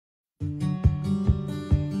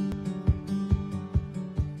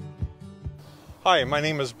Hi, my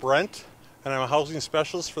name is Brent, and I'm a housing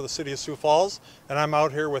specialist for the City of Sioux Falls, and I'm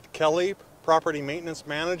out here with Kelly, Property Maintenance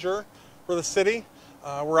Manager for the city.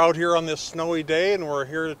 We're out here on this snowy day, and we're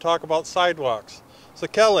here to talk about sidewalks. So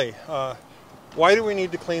Kelly, why do we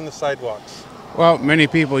need to clean the sidewalks? Well, many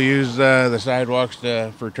people use the sidewalks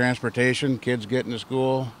for transportation, kids getting to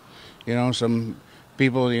school. You know, some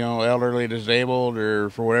people, elderly, disabled, or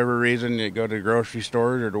for whatever reason, they go to grocery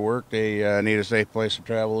stores or to work, they need a safe place to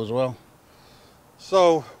travel as well.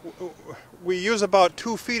 So we use about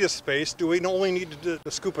 2 feet of space. Do we only need to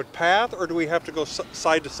scoop a path, or do we have to go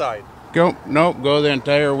side to side? Go the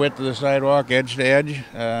entire width of the sidewalk, edge to edge,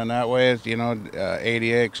 and that way it's,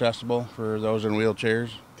 ADA accessible for those in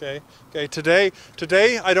wheelchairs. Okay.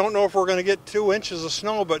 Today, I don't know if we're going to get 2 inches of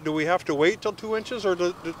snow, but do we have to wait till 2 inches, or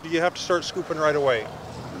do you have to start scooping right away?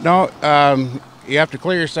 No, you have to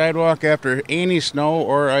clear your sidewalk after any snow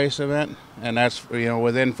or ice event, and that's,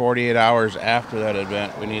 within 48 hours after that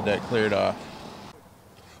event, we need that cleared off.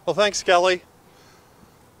 Well, thanks, Kelly.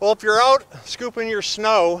 Well, if you're out scooping your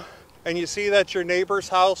snow and you see that your neighbor's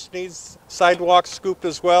house needs sidewalks scooped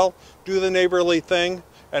as well, do the neighborly thing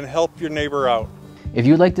and help your neighbor out. If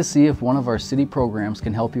you'd like to see if one of our city programs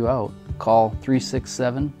can help you out, call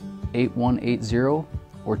 367-8180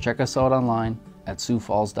 or check us out online at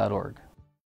siouxfalls.org.